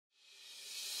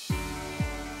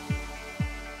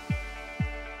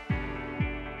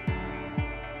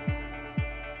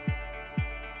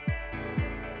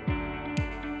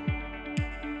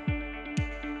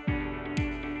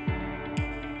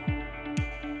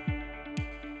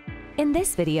In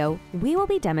this video, we will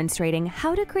be demonstrating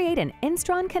how to create an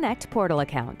Instron Connect Portal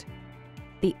account.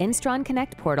 The Instron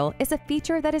Connect Portal is a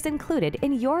feature that is included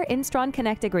in your Instron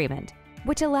Connect agreement,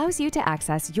 which allows you to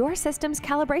access your system's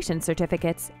calibration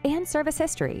certificates and service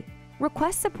history,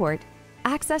 request support,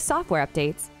 access software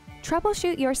updates,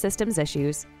 troubleshoot your system's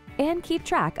issues, and keep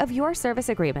track of your service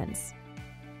agreements.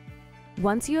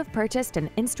 Once you have purchased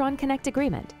an Instron Connect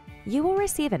agreement, you will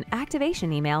receive an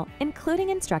activation email including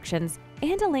instructions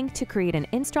and a link to create an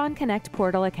Instron Connect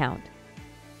Portal account.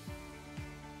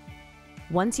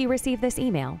 Once you receive this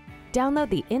email, download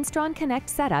the Instron Connect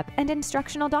Setup and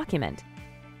Instructional document.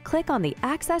 Click on the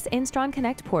Access Instron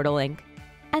Connect Portal link,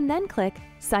 and then click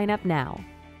Sign Up Now.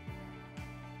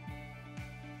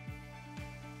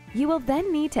 You will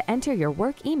then need to enter your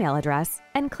work email address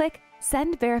and click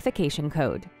Send Verification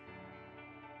Code.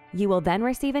 You will then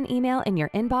receive an email in your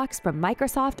inbox from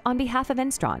Microsoft on behalf of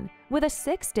Instron with a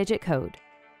 6-digit code.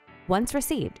 Once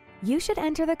received, you should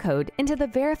enter the code into the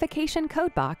verification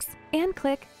code box and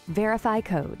click Verify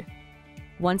Code.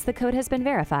 Once the code has been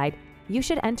verified, you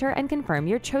should enter and confirm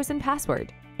your chosen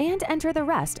password and enter the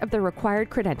rest of the required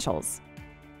credentials.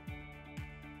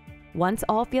 Once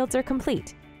all fields are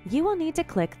complete, you will need to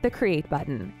click the Create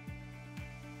button.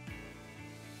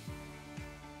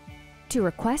 To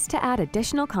request to add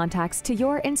additional contacts to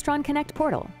your Instron Connect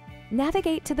portal,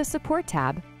 navigate to the Support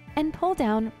tab and pull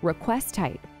down Request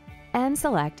Type and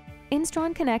select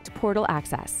Instron Connect Portal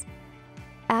Access.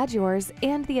 Add yours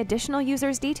and the additional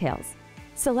user's details,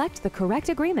 select the correct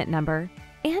agreement number,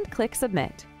 and click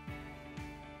Submit.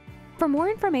 For more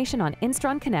information on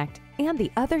Instron Connect and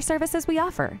the other services we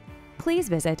offer, please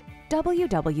visit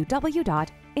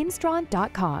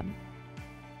www.instron.com.